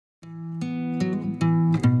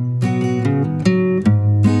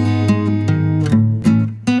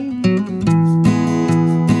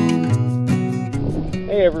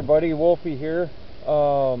everybody, Wolfie here.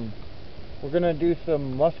 We're gonna do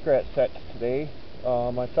some muskrat sets today.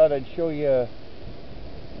 I thought I'd show you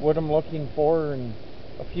what I'm looking for and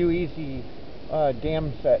a few easy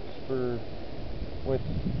dam sets with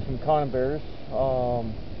some conibears.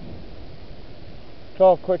 It's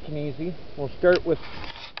all quick and easy. We'll start with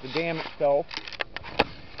the dam itself.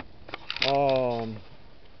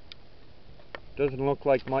 Doesn't look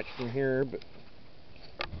like much from here, but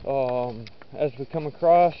as we come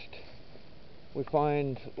across, we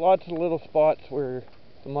find lots of little spots where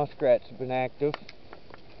the muskrats have been active.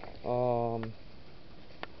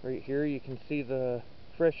 Right here you can see the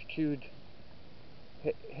fresh chewed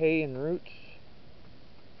hay and roots.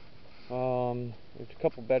 There's a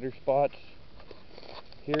couple better spots.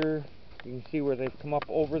 Here you can see where they've come up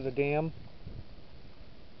over the dam.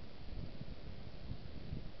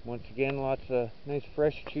 Once again, lots of nice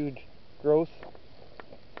fresh chewed growth.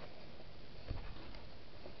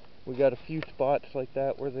 We got a few spots like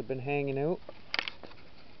that where they've been hanging out.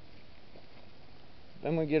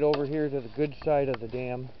 Then we get over here to the good side of the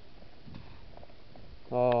dam.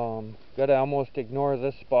 Gotta almost ignore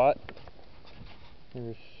this spot.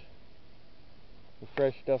 There's the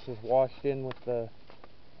fresh stuff is washed in with the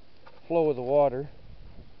flow of the water.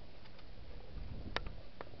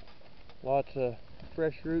 Lots of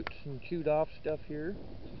fresh roots and chewed off stuff here.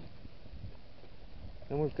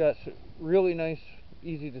 And we've got some really nice,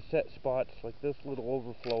 easy to set spots like this little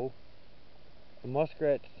overflow. The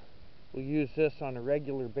muskrats will use this on a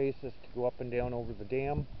regular basis to go up and down over the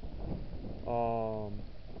dam.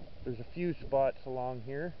 There's a few spots along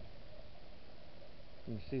here.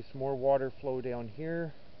 You can see some more water flow down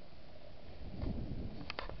here.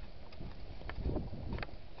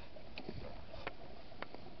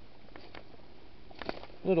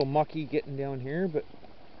 A little mucky getting down here, but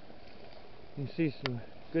you can see some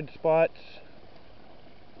good spots.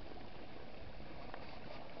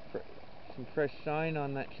 Some fresh sign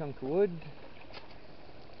on that chunk of wood.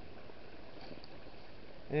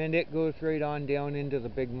 And it goes right on down into the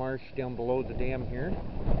big marsh down below the dam here.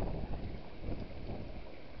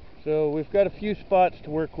 So we've got a few spots to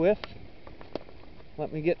work with.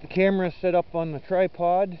 Let me get the camera set up on the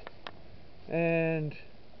tripod and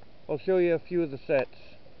I'll show you a few of the sets.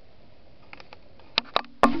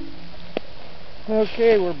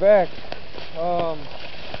 Okay, we're back.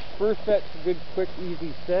 First set's a good, quick,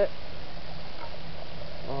 easy set.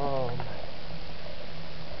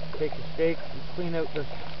 Take a stake and clean out the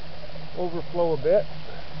overflow a bit.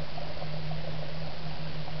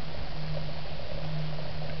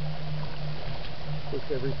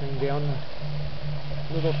 Push everything down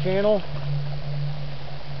the little channel.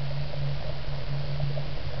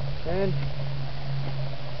 And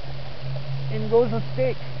in goes a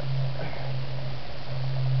stake.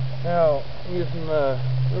 Now, using the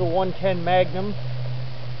little 110 Magnum.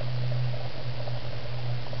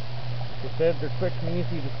 Like I said, they're quick and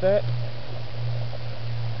easy to set.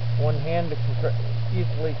 One hand to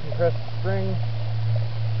easily compress the spring.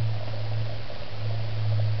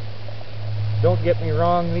 Don't get me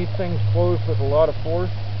wrong, these things close with a lot of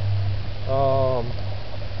force.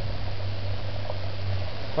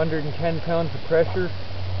 110 pounds of pressure.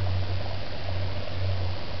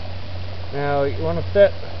 Now you want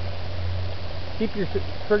to keep your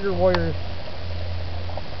trigger wires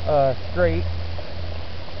straight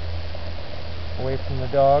away from the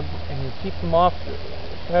dog, and you keep them off,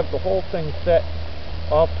 have the whole thing set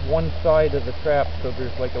off to one side of the trap so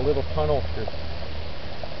there's like a little tunnel strip.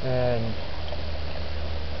 And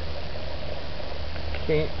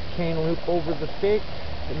chain loop over the stake,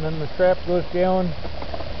 and then the trap goes down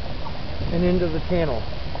and into the channel.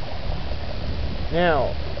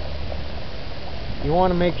 Now you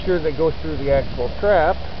want to make sure they go through the actual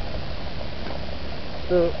trap,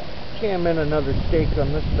 so cam in another stake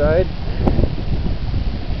on this side.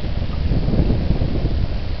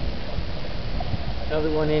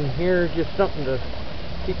 Another one in here, just something to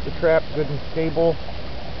keep the trap good and stable.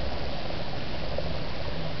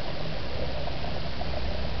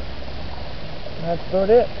 That's about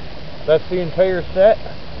it. That's the entire set.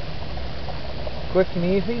 Quick and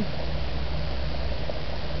easy.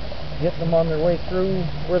 Get them on their way through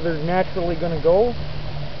where they're naturally going to go.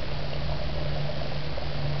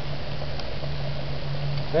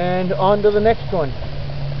 And on to the next one.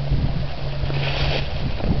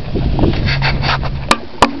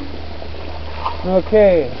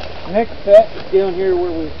 Okay, next set is down here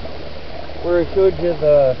where I showed you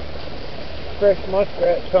the fresh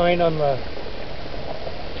muskrat sign on the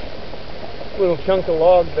little chunk of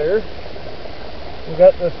log there. We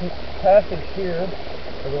got this passage here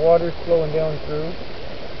where the water's flowing down through.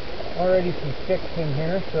 already some sticks in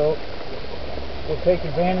here, so we'll take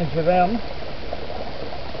advantage of them.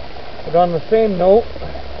 But on the same note,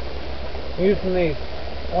 using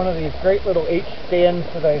one of these great little H stands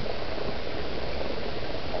that I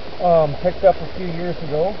picked up a few years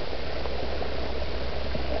ago,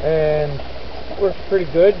 and works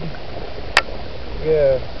pretty good.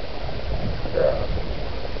 Yeah,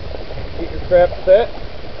 get your trap set.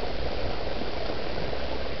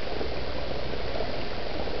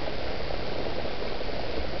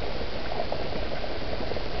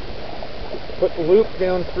 Put the loop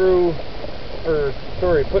down through,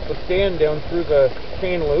 put the stand down through the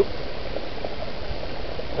chain loop.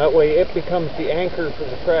 That way it becomes the anchor for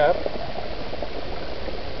the trap.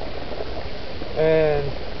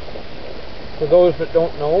 And for those that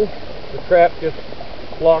don't know, the trap just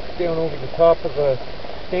locks down over the top of the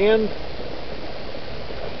stand.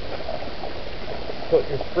 Put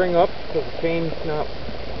your spring up so the chain's not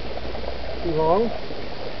too long.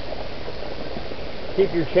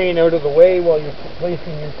 Keep your chain out of the way while you're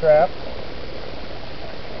placing your trap.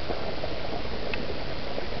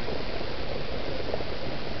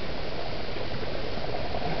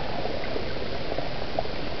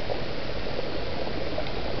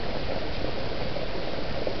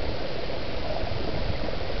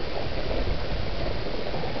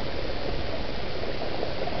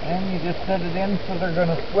 And you just set it in so they're going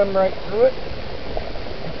to swim right through it.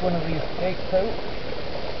 Take one of these stakes out.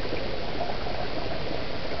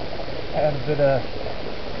 Add a bit of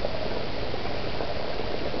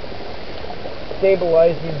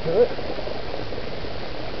stabilizing to it.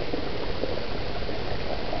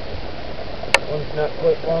 One's not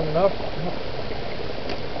quite long enough.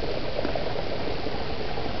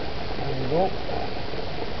 There you go.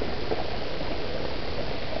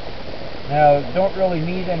 Now, don't really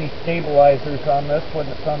need any stabilizers on this when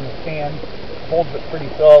it's on the stand. It holds it pretty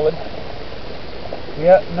solid.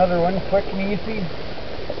 Yeah, another one, quick and easy.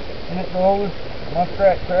 And it goes,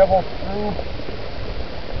 muskrat travels through,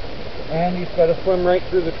 and he's got to swim right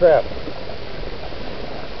through the trap.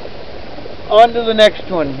 On to the next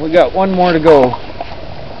one. We got one more to go.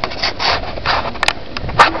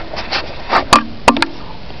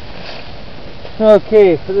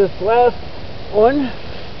 Okay, for this last one,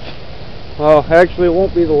 well, actually it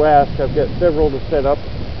won't be the last. I've got several to set up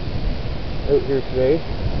out here today.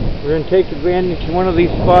 We're going to take advantage of one of these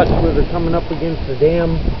spots where they're coming up against the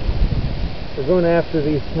dam. We're going after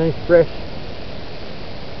these nice fresh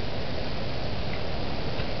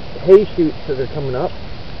hay shoots that are coming up.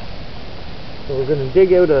 So we're going to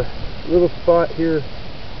dig out a little spot here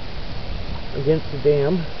against the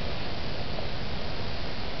dam.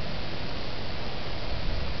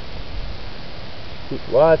 Keep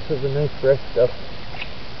lots of the nice fresh stuff.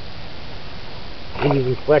 And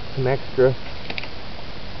even collect some extra.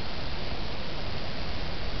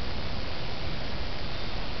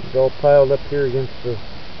 It's all piled up here against the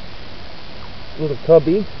little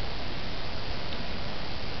cubby.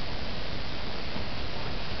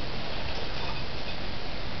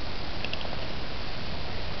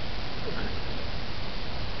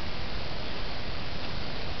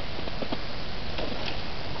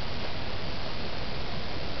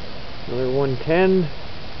 Another 110.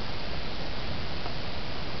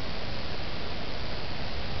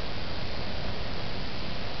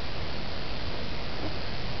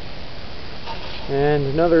 And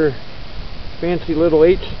another fancy little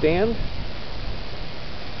H stand.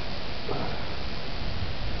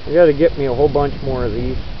 I gotta get me a whole bunch more of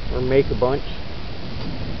these, or make a bunch.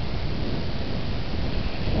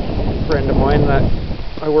 A friend of mine that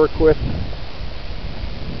I work with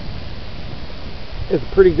is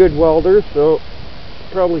a pretty good welder, so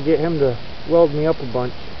I'll probably get him to weld me up a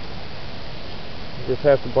bunch. I just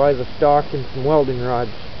have to buy the stock and some welding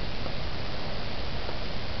rods.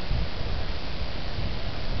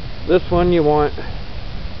 This one you want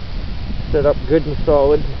set up good and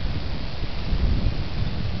solid.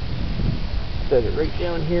 Set it right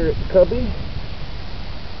down here at the cubby.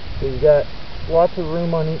 So you got lots of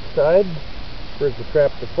room on each side for the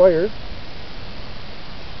trap to fire.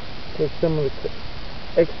 Take some of the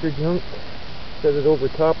extra junk, set it over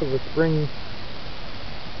top of the spring,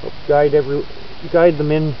 help guide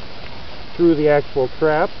them in through the actual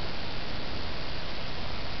trap.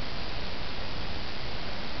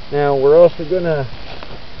 Now we're also going to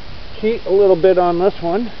cheat a little bit on this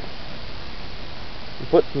one and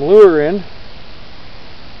put some lure in.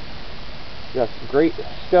 Got some great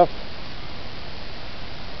stuff.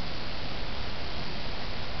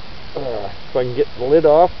 If I can get the lid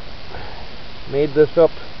off. Made this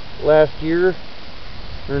up last year,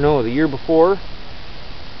 or no, the year before.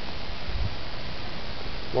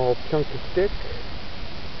 Small chunk of stick.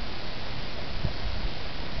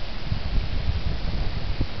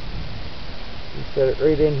 And set it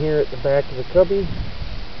right in here at the back of the cubby,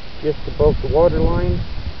 just above the water line.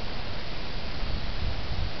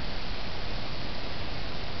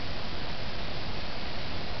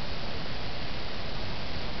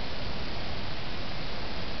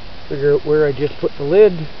 Figure out where I just put the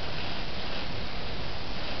lid.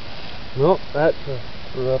 Nope, that's a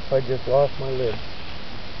screw up. I just lost my lid.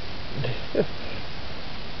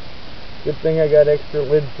 Good thing I got extra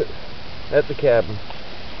lids at the cabin.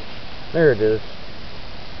 There it is.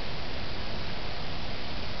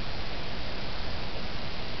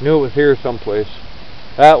 Knew it was here someplace.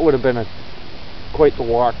 That would have been quite the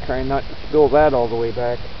walk, trying not to spill that all the way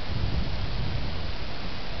back.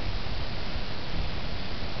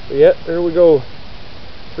 But yeah, there we go.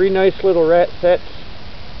 3 nice little rat sets.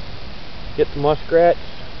 Get the muskrats.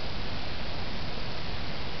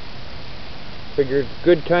 Figured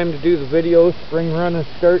good time to do the video. Spring run is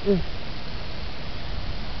starting.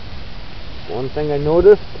 One thing I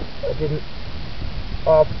noticed, I didn't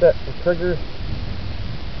offset the trigger.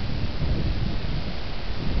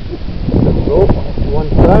 Go off to one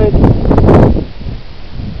side.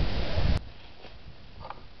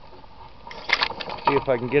 See if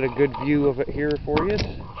I can get a good view of it here for you.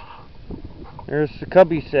 There's the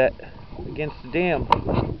cubby set against the dam.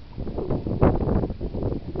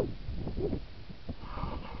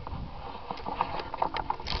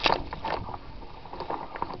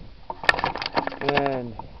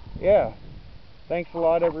 And yeah, thanks a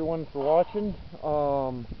lot everyone for watching.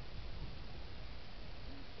 I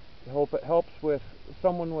hope it helps with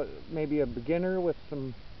someone with maybe a beginner with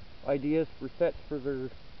some ideas for sets for their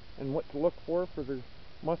and what to look for their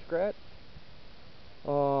muskrats.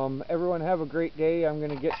 Everyone have a great day. I'm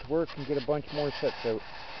going to get to work and get a bunch more sets out.